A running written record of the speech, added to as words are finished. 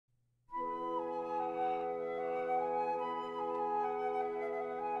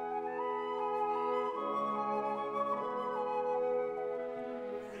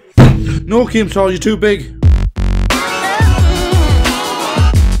No, Keemstar, you're too big.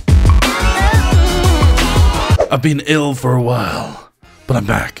 I've been ill for a while, but I'm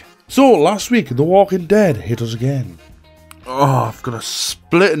back. So, last week, The Walking Dead hit us again. Oh, I've got a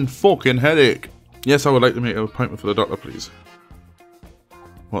splitting fucking headache. Yes, I would like to make an appointment for the doctor, please.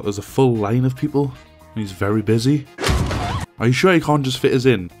 What, there's a full line of people? And he's very busy? Are you sure he can't just fit us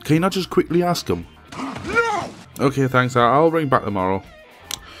in? Can you not just quickly ask him? No! Okay, thanks, I'll ring back tomorrow.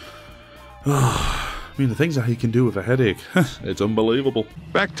 I mean, the things that he can do with a headache. It's unbelievable.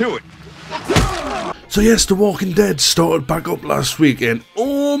 Back to it. So yes, The Walking Dead started back up last week and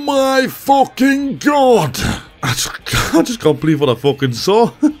oh my fucking god! I just can't believe what I fucking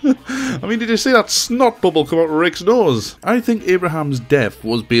saw. I mean, did you see that snot bubble come out of Rick's nose? I think Abraham's death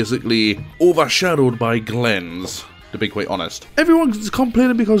was basically overshadowed by Glenn's, to be quite honest. Everyone's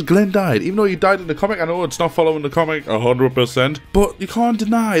complaining because Glenn died, even though he died in the comic. I know it's not following the comic 100%, but you can't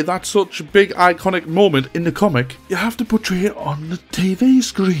deny that such a big iconic moment in the comic. You have to portray it on the TV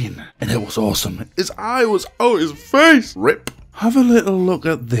screen. And it was awesome. His eye was out his face. Rip. Have a little look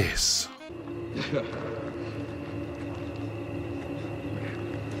at this.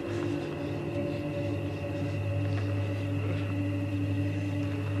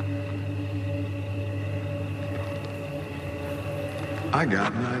 I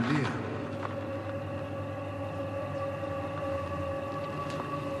got an idea.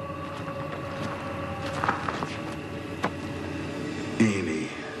 Annie.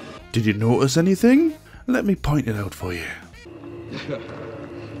 Did you notice anything? Let me point it out for you.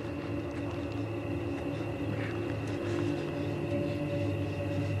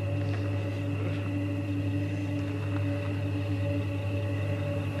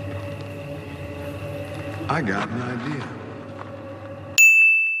 I got an idea.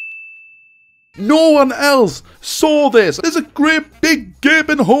 No one else saw this. There's a great big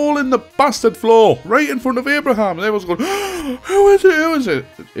gaping hole in the bastard floor right in front of Abraham. And everyone's going, who is it? Who is it?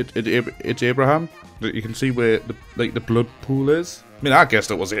 It's Abraham. You can see where the blood pool is. I mean, I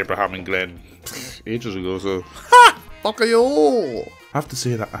guessed it was Abraham and Glenn ages ago. So, ha! Fuck you! I have to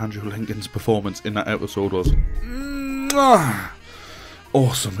say that Andrew Lincoln's performance in that episode was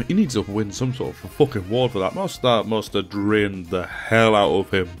awesome. He needs to win some sort of a fucking award for that. That must have drained the hell out of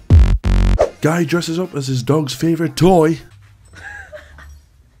him. Guy dresses up as his dog's favourite toy.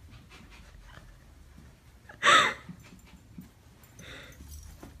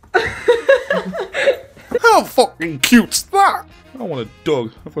 How fucking cute's that? I want a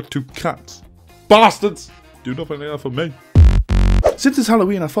dog. I've got 2 cats. Bastards! Do nothing like that for me. Since it's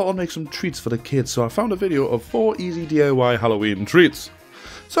Halloween, I thought I'd make some treats for the kids, so I found a video of 4 easy DIY Halloween treats.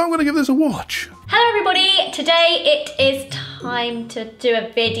 So I'm going to give this a watch. Hello everybody, today it is time to do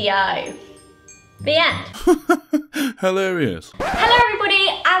a video. The end. Hilarious. Hello everybody,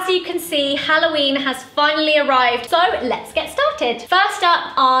 as you can see, Halloween has finally arrived, so let's get started. First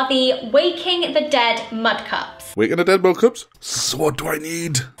up are the Waking the Dead mud cups. Waking the Dead mud cups? So what do I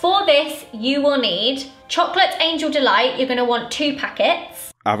need? For this, you will need Chocolate Angel Delight, you're going to want 2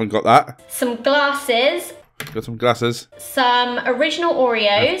 packets. I haven't got that. Some glasses. Got some glasses. Some original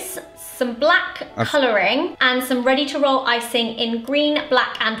Oreos. Some black colouring and some ready to roll icing in green,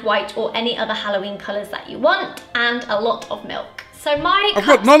 black and white or any other Halloween colours that you want, and a lot of milk. So my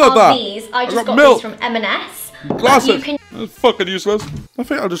cups are these. I just got these from M&S. Glasses. That's fucking useless. I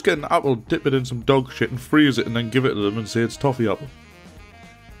think I'll just get an apple, dip it in some dog shit and freeze it and then give it to them and say it's toffee apple.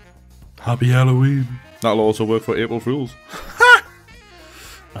 Happy Halloween. That'll also work for April Fools. Ha!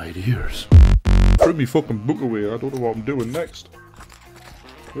 Ideas. Threw me fucking book away. I don't know what I'm doing next.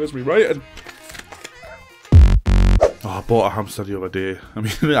 Where's me writing? Oh, I bought a hamster the other day. I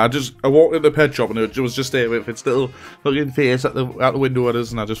mean, I walked in the pet shop and it was just there with its little looking face at the window at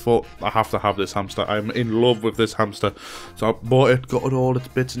us, and I just thought, I have to have this hamster. I'm in love with this hamster. So I bought it, got it all its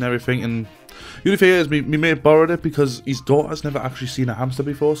bits and everything, and the only thing is, me mate borrowed it because his daughter's never actually seen a hamster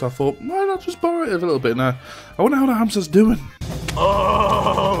before, so I thought, why not just borrow it a little bit? And I wonder how the hamster's doing.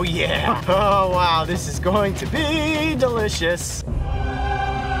 Oh, yeah. Oh, wow, this is going to be delicious.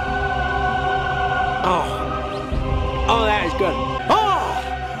 Oh, that is good.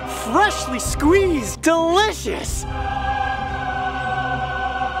 Oh, freshly squeezed, delicious.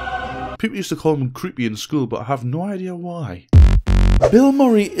 People used to call him creepy in school, but I have no idea why. Bill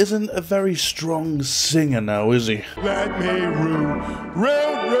Murray isn't a very strong singer now, is he? Let me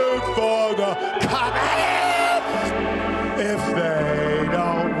root for the Cubbies. If they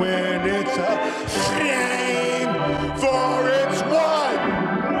don't win, it's a shame. For it's 1,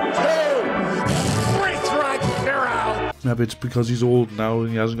 2, 3 strikes, you're out. Maybe it's because he's old now and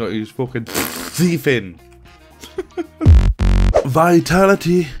he hasn't got his fucking teeth in.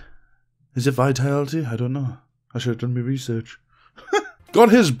 Vitality. Is it Vitality? I don't know. I should have done my research.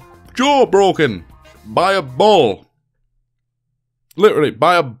 Got his jaw broken by a bull. Literally,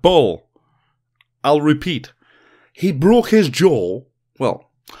 by a bull. I'll repeat. He broke his jaw.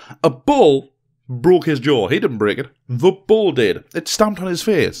 Well, a bull broke his jaw. He didn't break it. The bull did. It stamped on his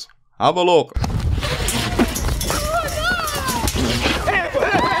face. Have a look.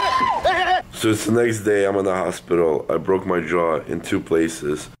 So it's the next day, I'm in the hospital. I broke my jaw in 2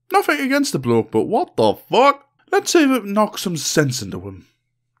 places. Nothing against the bloke, but what the fuck? Let's see if it knocks some sense into him.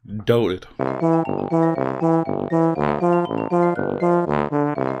 Doubt it.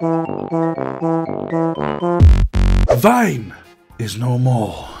 Vine is no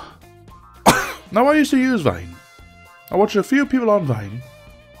more. Now, I used to use Vine. I watched a few people on Vine.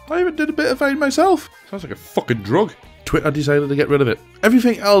 I even did a bit of Vine myself. Sounds like a fucking drug. Twitter decided to get rid of it.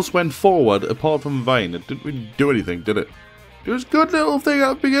 Everything else went forward apart from Vine. It didn't really do anything, did it? It was a good little thing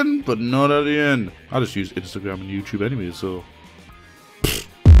at the beginning, but not at the end. I just use Instagram and YouTube anyway, so...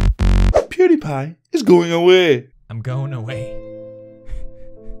 Pewdiepie is going away. I'm going away.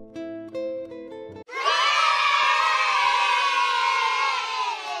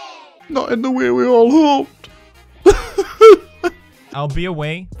 Not in the way we all hoped. I'll be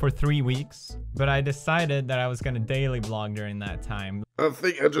away for 3 weeks, but I decided that I was gonna daily vlog during that time. I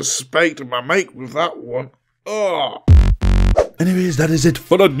think I just spiked my mic with that one. Oh. Anyways, that is it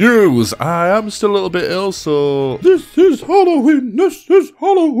for the news. I am still a little bit ill, so... This is Halloween, this is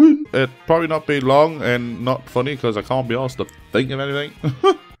Halloween. It'll probably not be long and not funny because I can't be asked to think of anything.